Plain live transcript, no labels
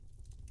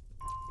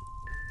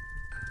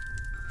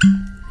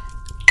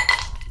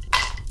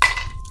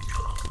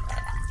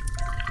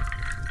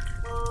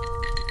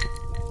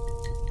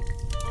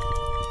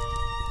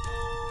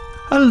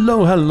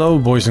Hello, hello,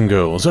 boys and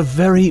girls. A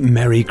very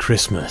Merry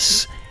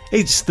Christmas.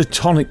 It's the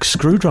Tonic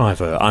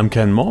Screwdriver. I'm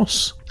Ken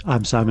Moss.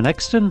 I'm Simon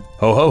Exton.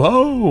 Ho, ho,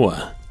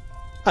 ho!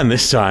 And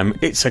this time,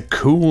 it's a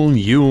cool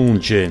Yule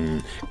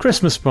gin.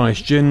 Christmas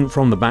spice gin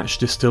from the Batch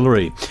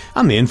Distillery.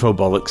 And the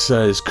infobolic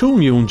says,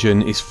 cool Yule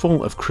gin is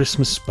full of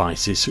Christmas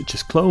spices such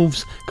as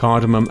cloves,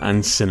 cardamom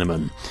and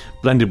cinnamon.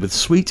 Blended with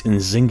sweet and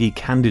zingy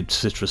candied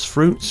citrus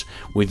fruits,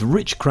 with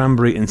rich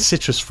cranberry and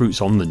citrus fruits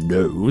on the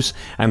nose,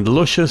 and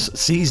luscious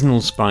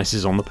seasonal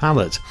spices on the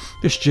palate.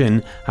 This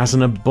gin has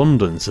an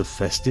abundance of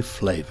festive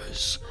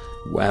flavours.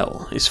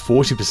 Well, it's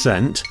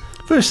 40%.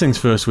 First things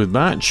first with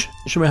Batch.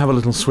 Shall we have a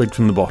little swig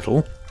from the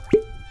bottle?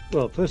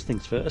 Well, first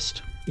things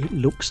first, it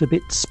looks a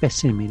bit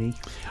specimen-y.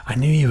 I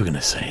knew you were going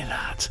to say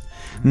that.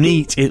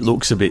 Neat, it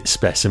looks a bit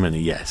specimen-y,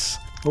 yes.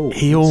 Oh,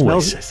 he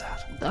always says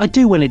that. I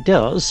do when it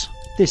does.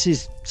 This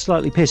is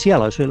slightly piss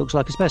yellow, so it looks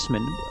like a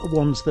specimen.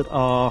 Ones that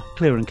are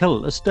clear and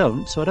colourless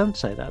don't, so I don't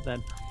say that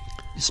then.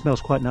 It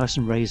smells quite nice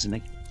and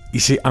raisiny. You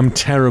see, I'm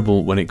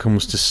terrible when it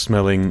comes to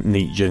smelling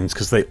neat gins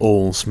because they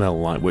all smell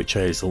like witch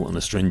hazel and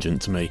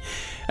astringent to me.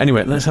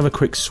 Anyway, let's have a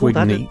quick swig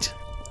neat.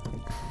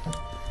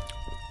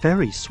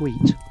 Very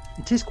sweet.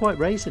 It is quite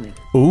raisiny.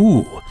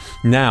 Ooh,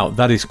 now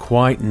that is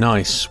quite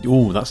nice.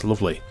 Ooh, that's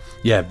lovely.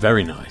 Yeah,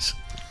 very nice.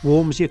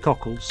 Warms your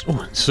cockles.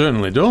 Oh, it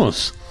certainly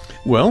does.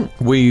 Well,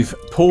 we've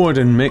poured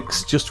and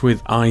mixed just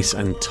with ice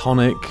and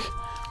tonic.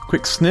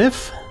 Quick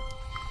sniff.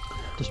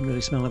 Doesn't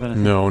really smell of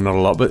anything. No, not a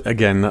lot, but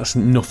again, that's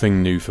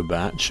nothing new for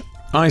Batch.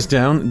 Eyes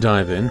down,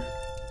 dive in.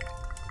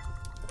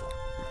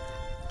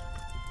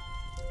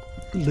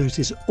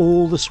 Loses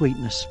all the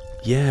sweetness.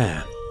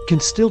 Yeah. Can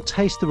still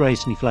taste the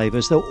raisiny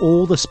flavours, though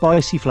all the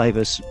spicy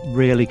flavours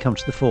really come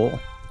to the fore.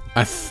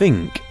 I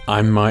think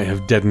I might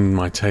have deadened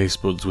my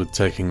taste buds with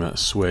taking that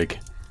swig.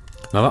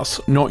 Now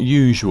that's not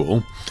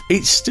usual.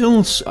 It's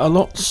still a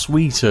lot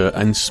sweeter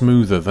and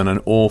smoother than an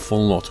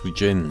awful lot of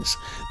gins.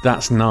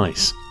 That's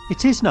nice.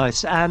 It is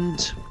nice,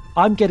 and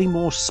I'm getting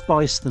more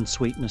spice than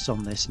sweetness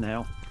on this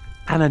now.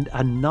 And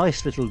a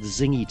nice little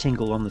zingy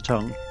tingle on the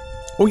tongue.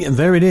 Oh yeah,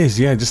 there it is,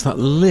 yeah, just that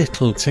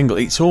little tingle.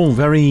 It's all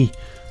very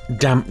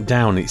damped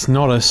down. It's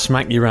not a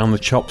smack you round the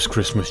chops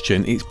Christmas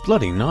gin. It's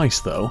bloody nice,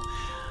 though.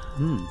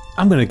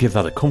 I'm going to give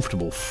that a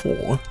comfortable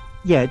 4.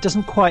 Yeah, it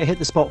doesn't quite hit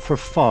the spot for a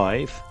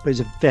 5, but it's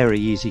a very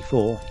easy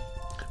 4.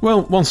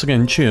 Well, once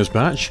again, cheers,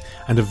 Batch,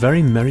 and a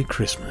very Merry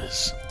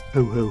Christmas.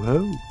 Ho, ho,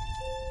 ho.